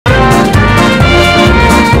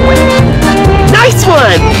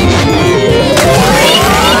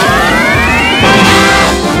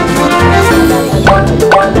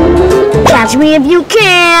me if you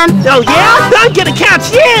can! Oh yeah? I'm gonna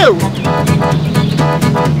catch you!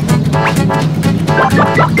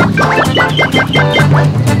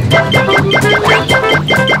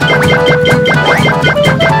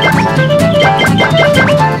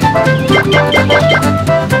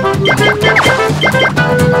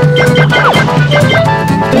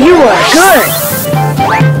 You are good!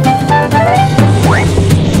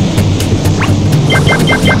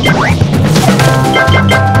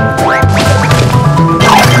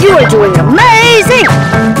 You are doing amazing!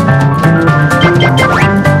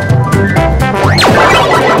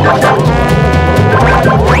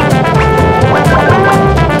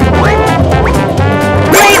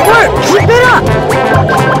 Great work! Keep it up!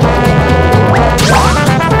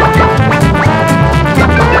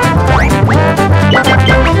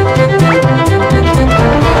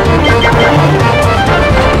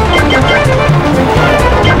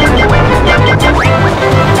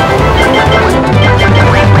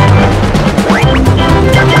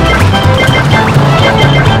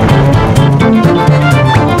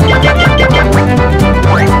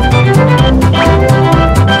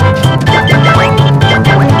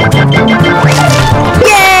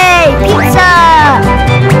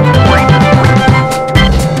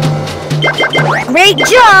 Great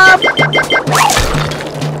job!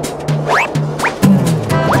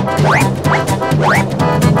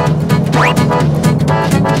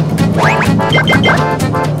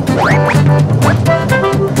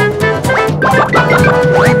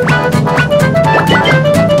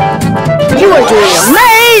 You are doing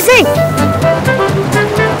amazing!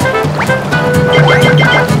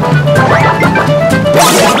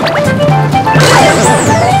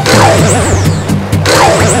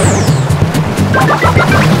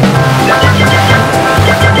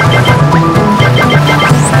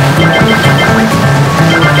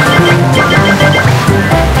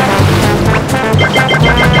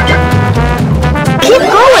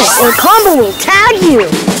 Or Combo will tag you!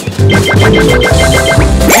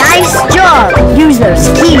 Nice job! Use those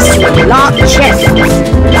keys to unlock chests!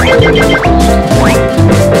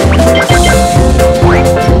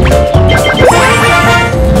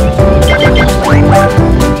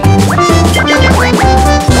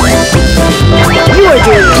 You are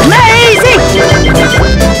doing amazing!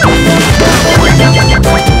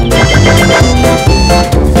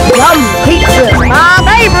 Yum pizza is my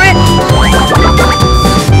favorite!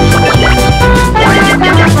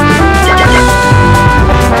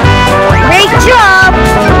 Great job!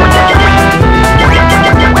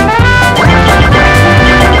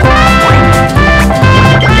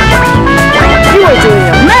 You are doing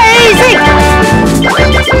amazing!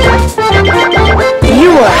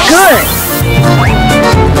 You are good!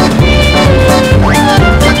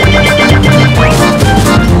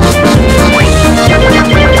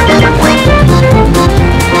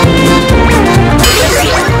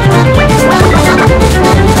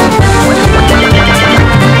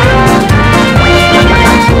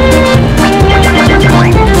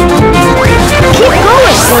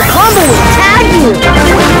 Or Combo will tag you!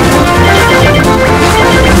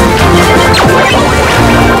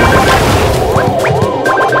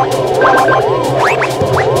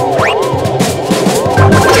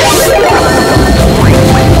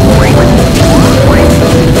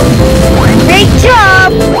 Great job!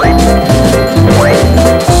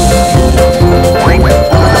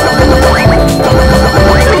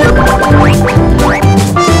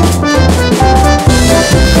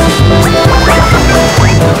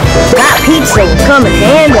 That pizza will come in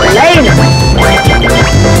handy later.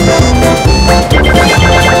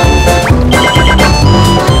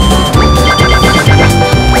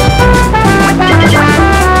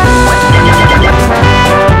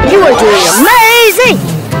 You are doing amazing!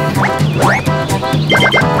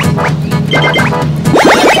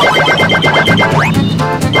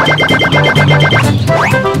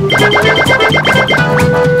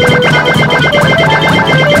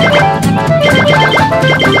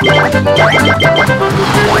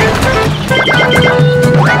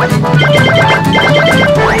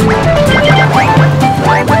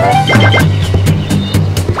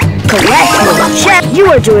 Correct, check. You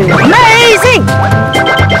are doing amazing!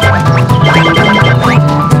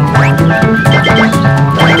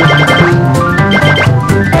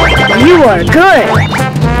 You are good!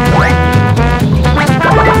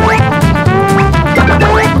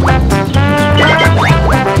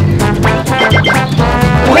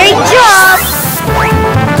 Great job!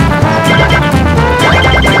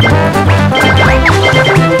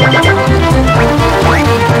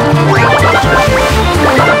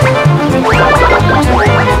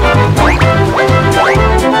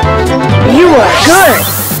 You are good!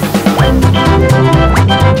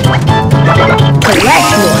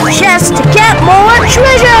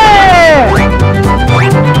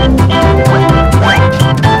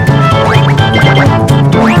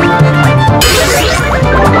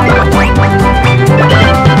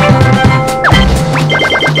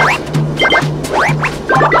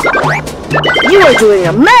 You are doing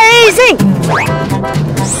amazing!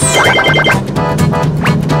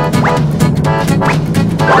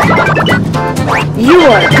 You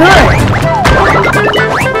are good!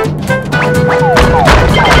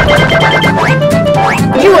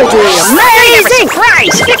 You are doing amazing!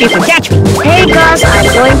 Surprise! If you can catch me. Hey Gus, I'm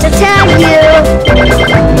going to tag you!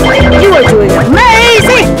 You are doing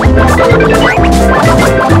amazing!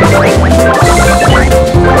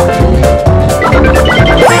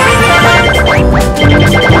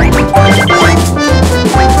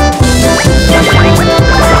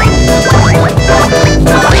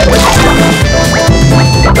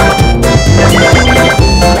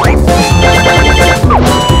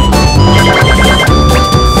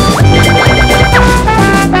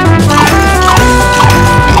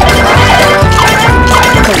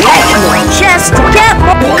 Just to get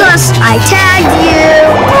more. Gus, I tagged you!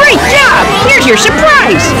 Great job! Here's your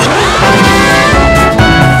surprise!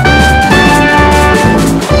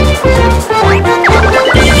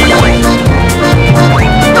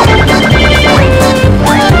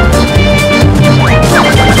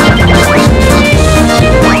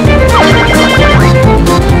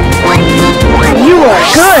 You are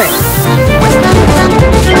good!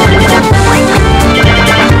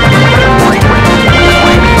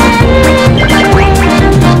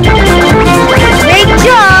 Great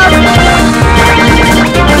job!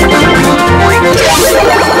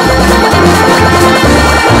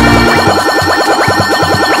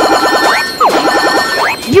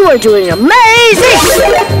 You are doing amazing!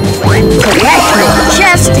 Collect your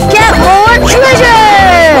chest to get more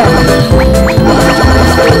treasure!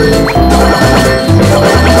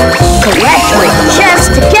 Collect your chest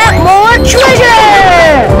to get more treasure!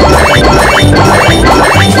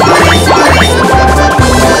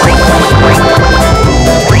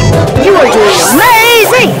 You are doing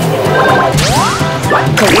amazing!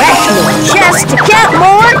 Collect your chest to get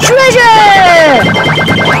more treasure!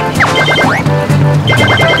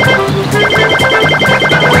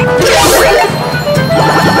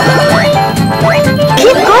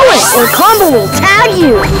 Keep going or Combo will tag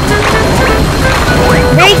you!